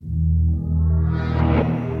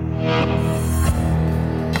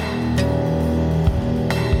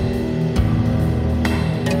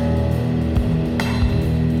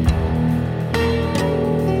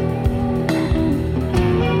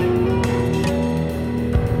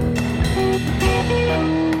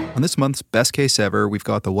On this month's Best Case Ever, we've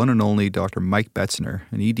got the one and only Dr. Mike Betzner,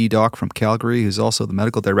 an ED doc from Calgary who's also the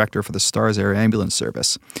medical director for the STARS Air Ambulance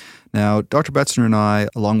Service. Now, Dr. Betzner and I,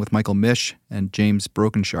 along with Michael Mish and James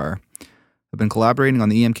Brokenshire, have been collaborating on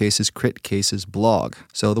the EM Cases Crit Cases blog.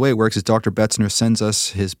 So the way it works is Dr. Betzner sends us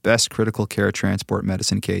his best critical care transport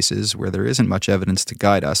medicine cases where there isn't much evidence to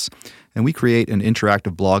guide us, and we create an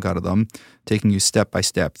interactive blog out of them, taking you step by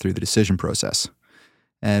step through the decision process.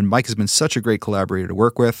 And Mike has been such a great collaborator to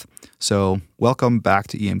work with. So welcome back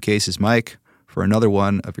to EM Cases, Mike, for another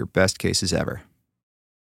one of your best cases ever.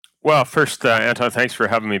 Well, first, Anton, thanks for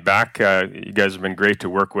having me back. You guys have been great to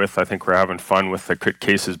work with. I think we're having fun with the Crit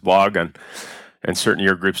Cases blog, and certainly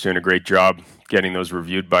your group's doing a great job getting those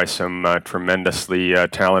reviewed by some tremendously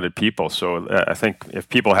talented people. So I think if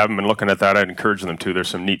people haven't been looking at that, I'd encourage them to. There's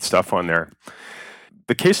some neat stuff on there.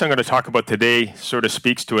 The case I'm going to talk about today sort of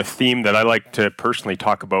speaks to a theme that I like to personally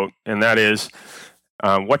talk about, and that is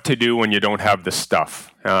what to do when you don't have the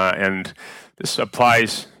stuff. And this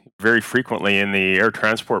applies very frequently in the air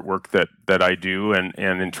transport work that I do and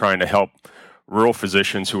in trying to help rural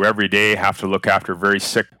physicians who every day have to look after very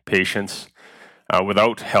sick patients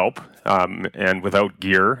without help and without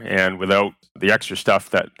gear and without the extra stuff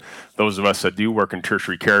that those of us that do work in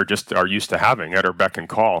tertiary care just are used to having at our beck and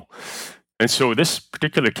call. And so this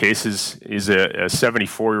particular case is a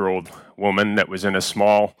 74-year-old woman that was in a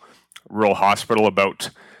small rural hospital about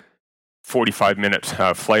 45-minute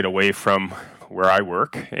flight away from where I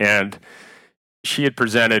work. And she had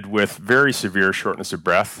presented with very severe shortness of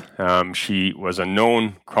breath. She was a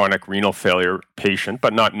known chronic renal failure patient,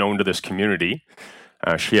 but not known to this community.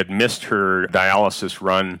 She had missed her dialysis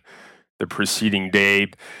run the preceding day.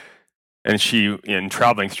 And she, in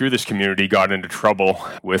traveling through this community, got into trouble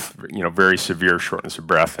with, very severe shortness of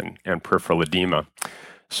breath and peripheral edema.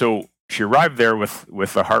 So she arrived there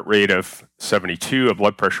with a heart rate of 72, a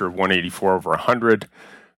blood pressure of 184 over 100.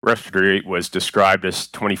 Respiratory rate was described as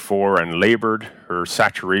 24 and labored. Her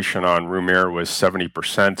saturation on room air was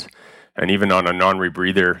 70%. And even on a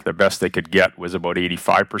non-rebreather, the best they could get was about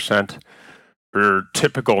 85%. Her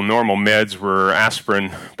typical normal meds were aspirin,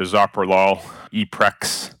 bisoprolol,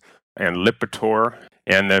 Eprex, and Lipitor,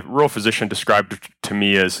 and the rural physician described it to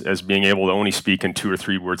me as being able to only speak in 2 or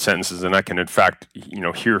 3 word sentences, and I can in fact,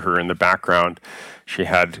 hear her in the background. She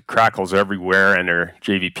had crackles everywhere, and her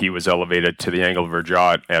JVP was elevated to the angle of her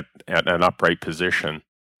jaw at an upright position.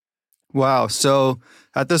 Wow. So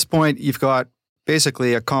at this point, you've got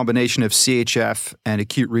basically a combination of CHF and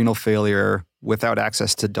acute renal failure without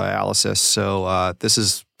access to dialysis. So this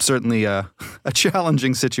is certainly a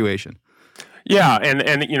challenging situation. Yeah, and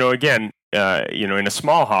again, in a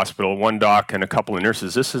small hospital, one doc and a couple of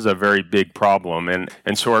nurses, this is a very big problem. And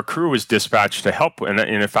so our crew was dispatched to help. And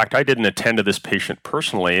in fact, I didn't attend to this patient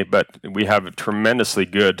personally, but we have a tremendously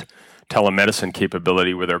good telemedicine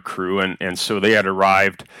capability with our crew. And so they had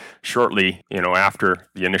arrived shortly, after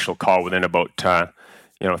the initial call, within about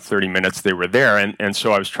 30 minutes they were there. And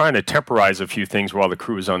so I was trying to temporize a few things while the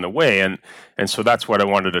crew was on the way. And so that's what I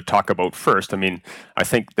wanted to talk about first. I mean, I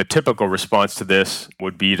think the typical response to this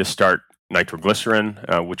would be to start nitroglycerin,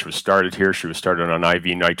 which was started here. She was started on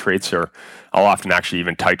IV nitrates, or I'll often actually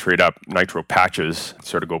even titrate up nitro patches,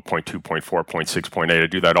 sort of go 0.2, 0.4, 0.6, 0.8. I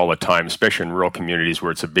do that all the time, especially in rural communities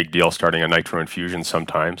where it's a big deal starting a nitro infusion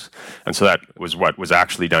sometimes. And so that was what was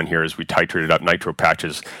actually done here, is we titrated up nitro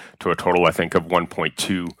patches to a total, I think, of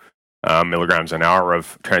 1.2 milligrams an hour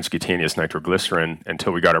of transcutaneous nitroglycerin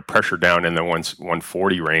until we got her pressure down in the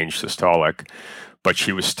 140 range systolic. But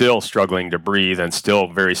she was still struggling to breathe and still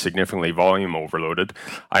very significantly volume overloaded.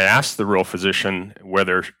 I asked the rural physician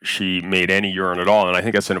whether she made any urine at all, and I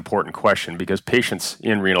think that's an important question because patients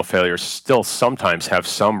in renal failure still sometimes have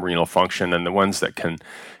some renal function, and the ones that can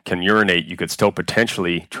urinate, you could still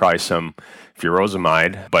potentially try some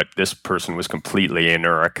furosemide, but this person was completely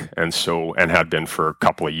anuric and had been for a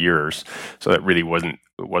couple of years. So that really wasn't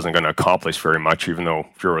going to accomplish very much, even though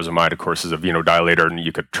furosemide, of course, is a venodilator, and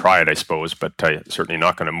you could try it, I suppose, but certainly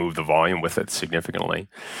not going to move the volume with it significantly.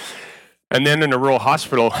 And then in a rural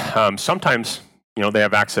hospital, sometimes they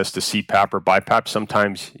have access to CPAP or BiPAP.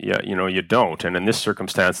 Sometimes you don't. And in this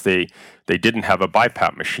circumstance, they didn't have a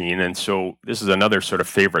BiPAP machine. And so this is another sort of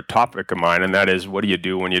favorite topic of mine, and that is, what do you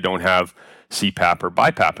do when you don't have CPAP or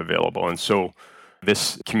BiPAP available? And so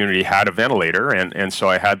this community had a ventilator, and so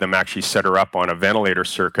I had them actually set her up on a ventilator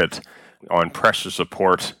circuit on pressure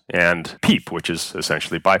support and PEEP, which is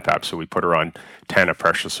essentially BiPAP. So we put her on 10 of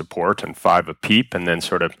pressure support and 5 of PEEP, and then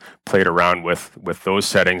sort of played around with those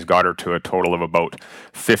settings, got her to a total of about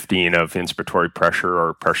 15 of inspiratory pressure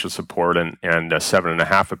or pressure support and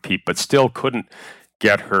 7.5 of PEEP, but still couldn't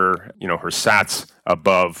get her, her SATs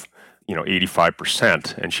above,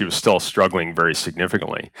 85%, and she was still struggling very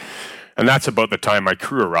significantly. And that's about the time my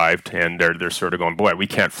crew arrived, and they're sort of going, boy, we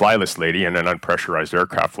can't fly this lady in an unpressurized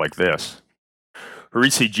aircraft like this. Her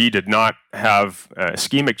ECG did not have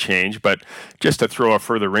ischemic change, but just to throw a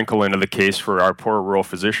further wrinkle into the case for our poor rural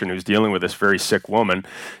physician who's dealing with this very sick woman,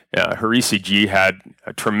 her ECG had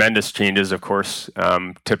tremendous changes, of course,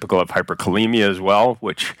 typical of hyperkalemia as well,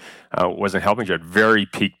 which wasn't helping. She had very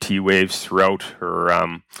peak T waves throughout her.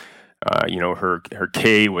 Her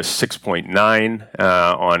K was 6.9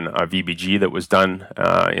 on a VBG that was done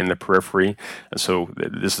in the periphery. And so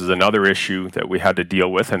this is another issue that we had to deal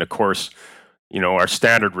with. And of course, our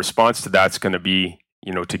standard response to that's going to be,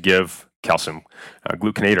 to give calcium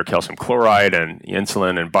gluconate or calcium chloride and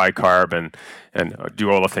insulin and bicarb and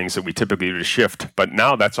do all the things that we typically do to shift. But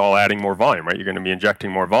now that's all adding more volume, right? You're going to be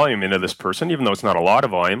injecting more volume into this person, even though it's not a lot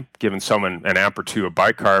of volume. Giving someone an amp or two of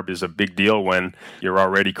bicarb is a big deal when you're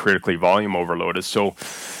already critically volume overloaded.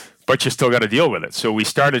 But you still got to deal with it. So we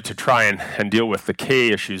started to try and deal with the K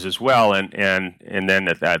issues as well. And then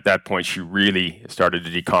at that point, she really started to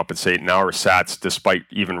decompensate. Now her SATs, despite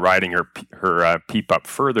even riding her PEEP up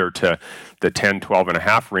further to the 10, 12 and a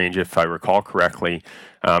half range, if I recall correctly,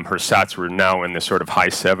 her SATs were now in the sort of high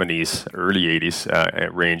 70s, early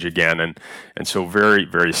 80s range again. And so very,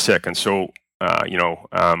 very sick. And so,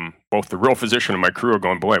 both the rural physician and my crew are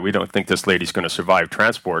going, boy, we don't think this lady's going to survive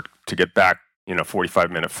transport to get back in a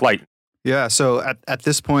 45-minute flight. Yeah, so at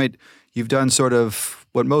this point, you've done sort of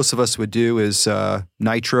what most of us would do is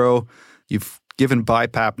nitro. You've given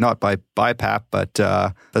BiPAP, not by BiPAP, but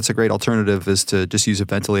that's a great alternative, is to just use a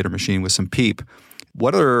ventilator machine with some PEEP.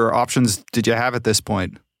 What other options did you have at this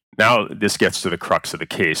point? Now this gets to the crux of the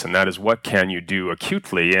case, and that is what can you do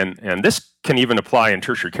acutely? And this can even apply in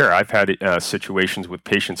tertiary care. I've had situations with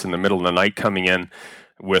patients in the middle of the night coming in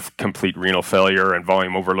with complete renal failure and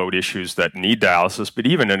volume overload issues that need dialysis, but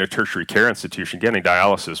even in a tertiary care institution, getting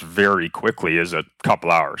dialysis very quickly is a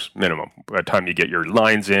couple hours minimum. By the time you get your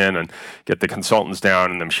lines in and get the consultants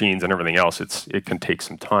down and the machines and everything else, it can take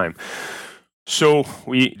some time. So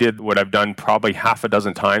we did what I've done probably half a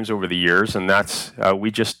dozen times over the years, and that's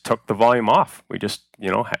we just took the volume off. We just,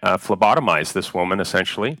 phlebotomized this woman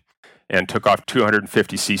essentially, and took off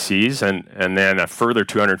 250 cc's and then a further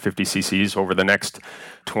 250 cc's over the next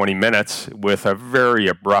 20 minutes with a very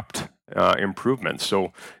abrupt improvement.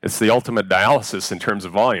 So it's the ultimate dialysis in terms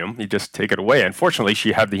of volume. You just take it away. Unfortunately,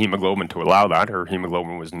 she had the hemoglobin to allow that. Her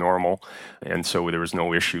hemoglobin was normal, and so there was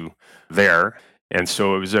no issue there. And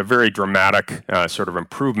so it was a very dramatic sort of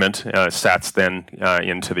improvement, SATs then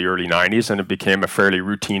into the early 90s, and it became a fairly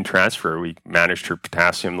routine transfer. We managed her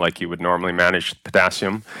potassium like you would normally manage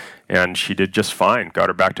potassium, and she did just fine. Got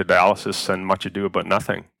her back to dialysis, and much ado about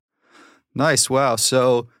nothing. Nice. Wow.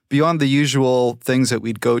 So beyond the usual things that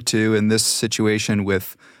we'd go to in this situation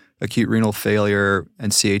with acute renal failure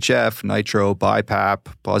and CHF, nitro,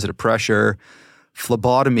 BiPAP, positive pressure,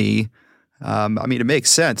 phlebotomy, it makes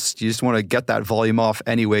sense. You just want to get that volume off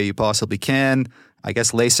any way you possibly can. I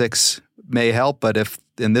guess Lasix may help, but if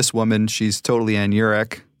in this woman, she's totally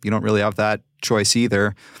anuric, you don't really have that choice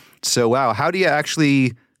either. So, wow, how do you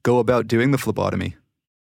actually go about doing the phlebotomy?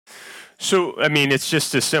 So, it's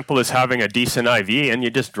just as simple as having a decent IV, and you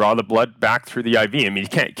just draw the blood back through the IV. You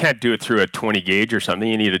can't do it through a 20 gauge or something.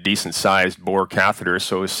 You need a decent sized bore catheter,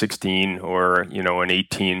 so a 16 or, an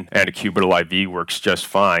 18 antecubital IV works just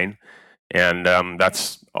fine. And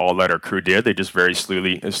that's all that our crew did. They just very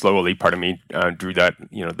slowly, drew that,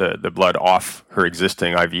 the blood off her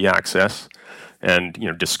existing IV access and,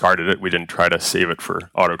 discarded it. We didn't try to save it for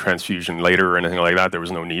auto transfusion later or anything like that. There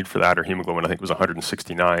was no need for that. Her hemoglobin, I think, was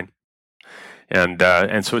 169.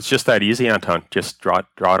 And so it's just that easy, Anton. Just draw it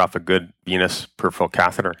off a good venous peripheral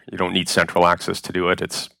catheter. You don't need central access to do it.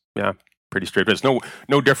 It's, pretty straight. But it's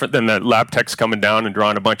no different than the lab techs coming down and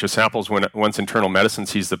drawing a bunch of samples once internal medicine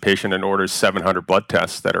sees the patient and orders 700 blood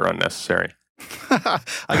tests that are unnecessary. I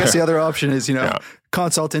guess the other option is,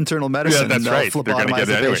 consult internal medicine. Yeah, that's right. They're going to get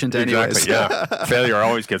the patient anyways. Exactly, yeah. Failure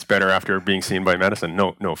always gets better after being seen by medicine.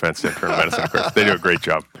 No offense to internal medicine, of course. They do a great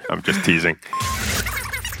job. I'm just teasing.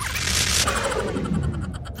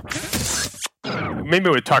 Maybe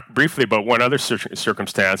we'll talk briefly about one other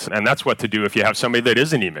circumstance, and that's what to do if you have somebody that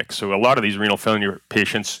is anemic. So a lot of these renal failure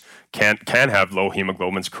patients can have low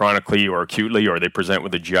hemoglobins chronically or acutely, or they present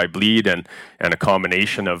with a GI bleed and a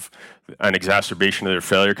combination of an exacerbation of their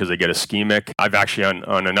failure because they get ischemic. I've actually,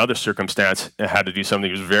 on another circumstance, had to do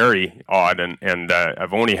something that was very odd, and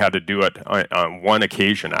I've only had to do it on one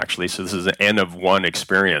occasion, actually. So this is an N of one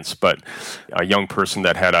experience. But a young person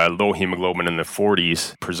that had a low hemoglobin in the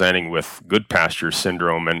 40s presenting with Goodpasture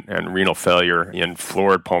syndrome and renal failure in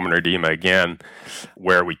florid pulmonary edema again,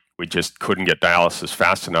 where we just couldn't get dialysis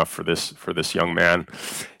fast enough for this young man.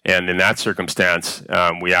 And in that circumstance,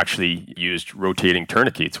 we actually used rotating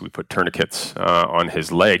tourniquets. We put tourniquets on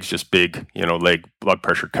his legs, just big, leg blood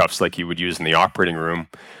pressure cuffs like you would use in the operating room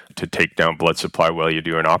to take down blood supply while you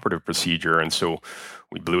do an operative procedure. And so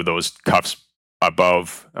we blew those cuffs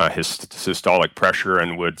above his systolic pressure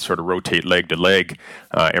and would sort of rotate leg to leg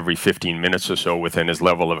every 15 minutes or so within his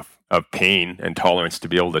level of pain and tolerance to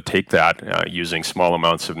be able to take that using small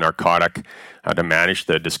amounts of narcotic to manage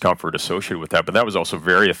the discomfort associated with that. But that was also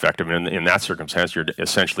very effective. And in that circumstance, you're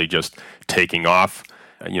essentially just taking off,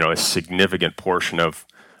 a significant portion of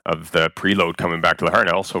the preload coming back to the heart.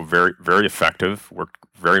 And also very, very effective, worked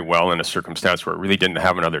very well in a circumstance where it really didn't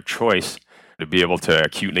have another choice to be able to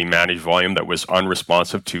acutely manage volume that was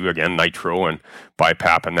unresponsive to, again, nitro and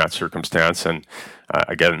BiPAP in that circumstance. And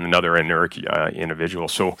again, another anuric individual.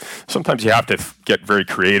 So sometimes you have to get very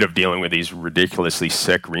creative dealing with these ridiculously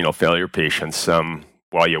sick renal failure patients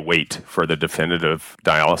while you wait for the definitive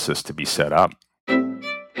dialysis to be set up.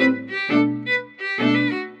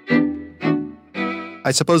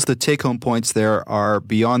 I suppose the take-home points there are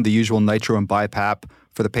beyond the usual nitro and BiPAP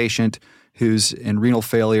for the patient who's in renal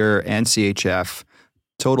failure and CHF,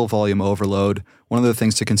 total volume overload. One of the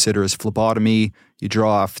things to consider is phlebotomy. You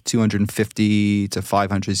draw off 250 to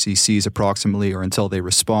 500 cc's approximately, or until they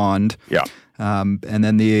respond. Yeah. And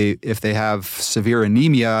then if they have severe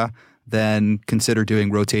anemia, then consider doing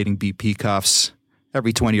rotating BP cuffs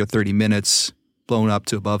every 20 or 30 minutes, blown up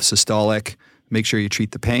to above systolic. Make sure you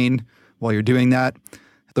treat the pain while you're doing that.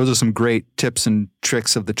 Those are some great tips and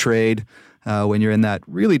tricks of the trade when you're in that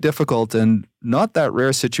really difficult and not that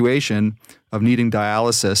rare situation of needing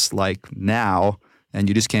dialysis like now, and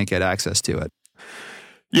you just can't get access to it.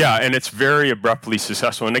 Yeah, and it's very abruptly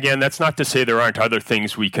successful. And again, that's not to say there aren't other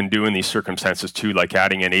things we can do in these circumstances too, like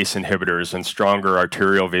adding in ACE inhibitors and stronger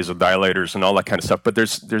arterial vasodilators and all that kind of stuff. But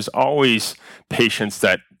there's always patients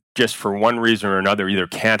that just for one reason or another either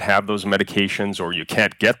can't have those medications or you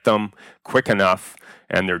can't get them quick enough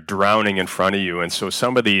and they're drowning in front of you. And so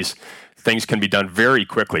some of these things can be done very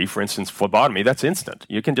quickly. For instance, phlebotomy, that's instant.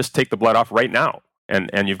 You can just take the blood off right now.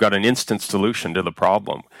 And you've got an instant solution to the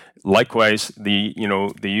problem. Likewise, the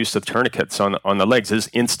use of tourniquets on the legs is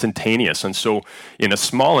instantaneous. And so in a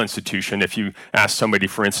small institution, if you ask somebody,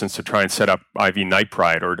 for instance, to try and set up IV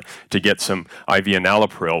nitrite or to get some IV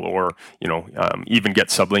enalapril or even get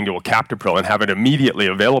sublingual captopril and have it immediately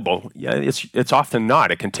available, it's often not.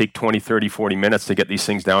 It can take 20, 30, 40 minutes to get these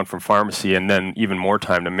things down from pharmacy and then even more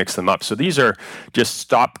time to mix them up. So these are just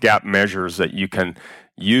stopgap measures that you can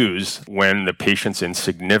use when the patient's in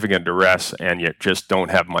significant duress and you just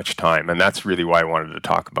don't have much time. And that's really why I wanted to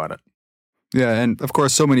talk about it. Yeah, and of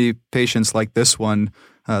course, so many patients like this one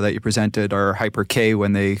that you presented are hyper K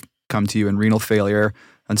when they come to you in renal failure.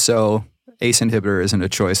 And so ACE inhibitor isn't a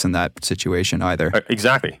choice in that situation either.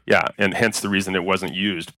 Exactly, yeah. And hence the reason it wasn't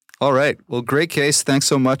used. All right. Well, great case. Thanks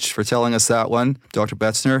so much for telling us that one, Dr.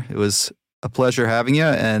 Betzner. It was a pleasure having you.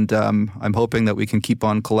 And I'm hoping that we can keep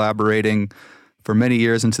on collaborating for many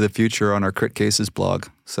years into the future on our Crit Cases blog.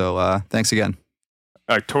 So thanks again.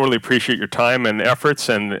 I totally appreciate your time and efforts,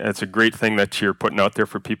 and it's a great thing that you're putting out there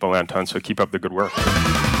for people, Anton, so keep up the good work.